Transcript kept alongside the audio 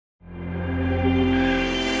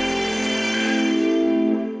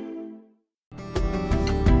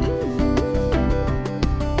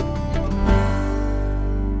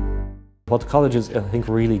What the college is, I think,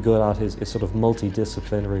 really good at is sort of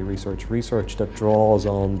multidisciplinary research that draws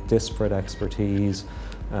on disparate expertise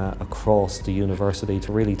across the university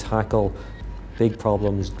to really tackle big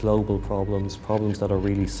problems, global problems, problems that are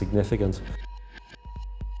really significant.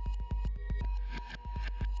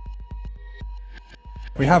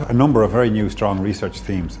 We have a number of very new strong research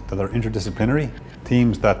themes that are interdisciplinary,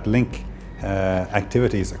 themes that link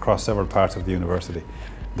activities across several parts of the university.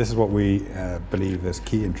 This is what we believe is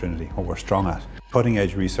key in Trinity, what we're strong at. Cutting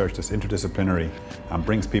edge research that's interdisciplinary and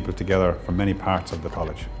brings people together from many parts of the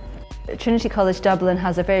college. Trinity College Dublin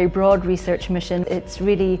has a very broad research mission. It's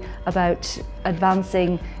really about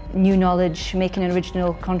advancing new knowledge, making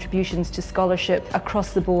original contributions to scholarship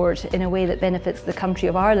across the board in a way that benefits the country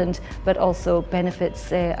of Ireland, but also benefits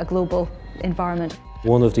a global environment.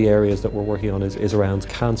 One of the areas that we're working on is around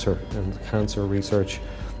cancer and cancer research.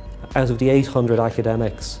 Out of the 800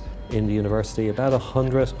 academics in the university, about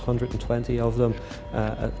 120 of them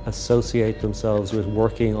associate themselves with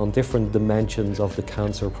working on different dimensions of the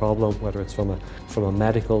cancer problem, whether it's from a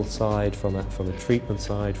medical side, from a treatment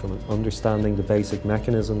side, from an understanding the basic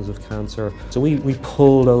mechanisms of cancer. So we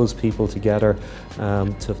pull those people together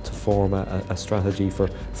to form a strategy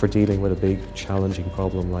for dealing with a big challenging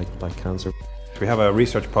problem like cancer. We have a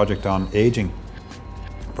research project on ageing,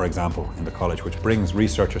 for example, in the college, which brings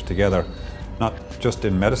researchers together not just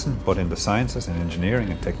in medicine, but in the sciences, in engineering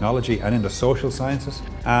and technology, and in the social sciences.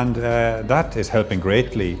 And that is helping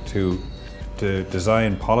greatly to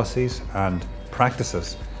design policies and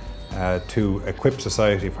practices to equip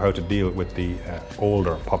society for how to deal with the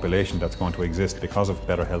older population that's going to exist because of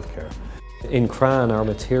better healthcare. In CRAN, our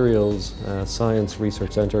materials science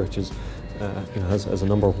research centre, which is, has a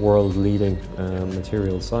number of world-leading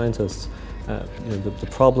materials scientists. The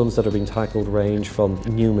problems that are being tackled range from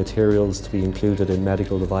new materials to be included in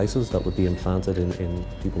medical devices that would be implanted in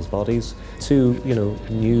people's bodies, to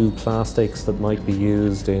new plastics that might be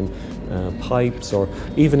used in pipes or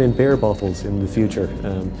even in beer bottles in the future.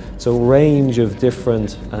 So a range of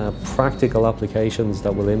different practical applications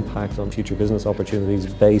that will impact on future business opportunities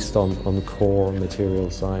based on core material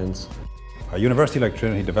science. A university like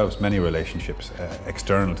Trinity develops many relationships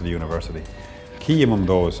external to the university. Key among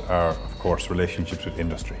those are, of course, relationships with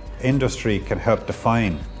industry. Industry can help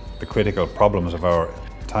define the critical problems of our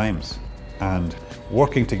times, and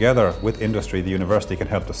working together with industry, the university can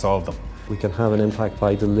help to solve them. We can have an impact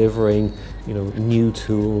by delivering new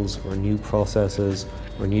tools or new processes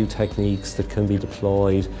or new techniques that can be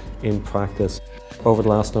deployed in practice. Over the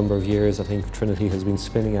last number of years, I think Trinity has been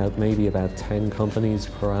spinning out maybe about 10 companies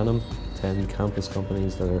per annum, 10 campus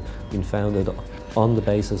companies that are being founded on the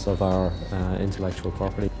basis of our intellectual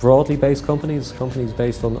property. Broadly based companies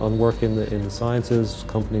based on work in the sciences,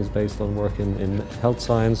 companies based on work in health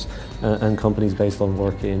science, and companies based on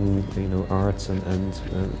work in arts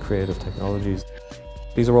and creative technologies.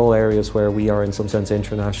 These are all areas where we are in some sense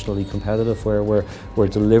internationally competitive, where we're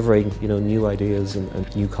delivering new ideas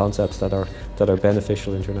and new concepts that are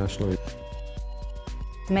beneficial internationally.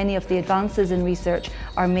 Many of the advances in research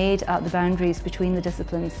are made at the boundaries between the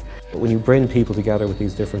disciplines. When you bring people together with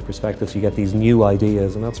these different perspectives, you get these new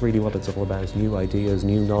ideas, and that's really what it's all about, new ideas,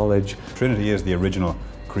 new knowledge. Trinity is the original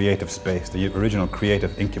creative space, the original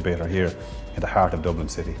creative incubator here in the heart of Dublin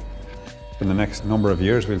City. In the next number of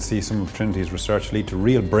years, we'll see some of Trinity's research lead to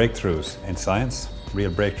real breakthroughs in science,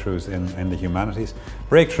 real breakthroughs in the humanities,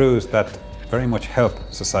 breakthroughs that very much help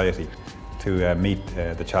society to meet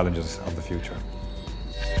the challenges of the future.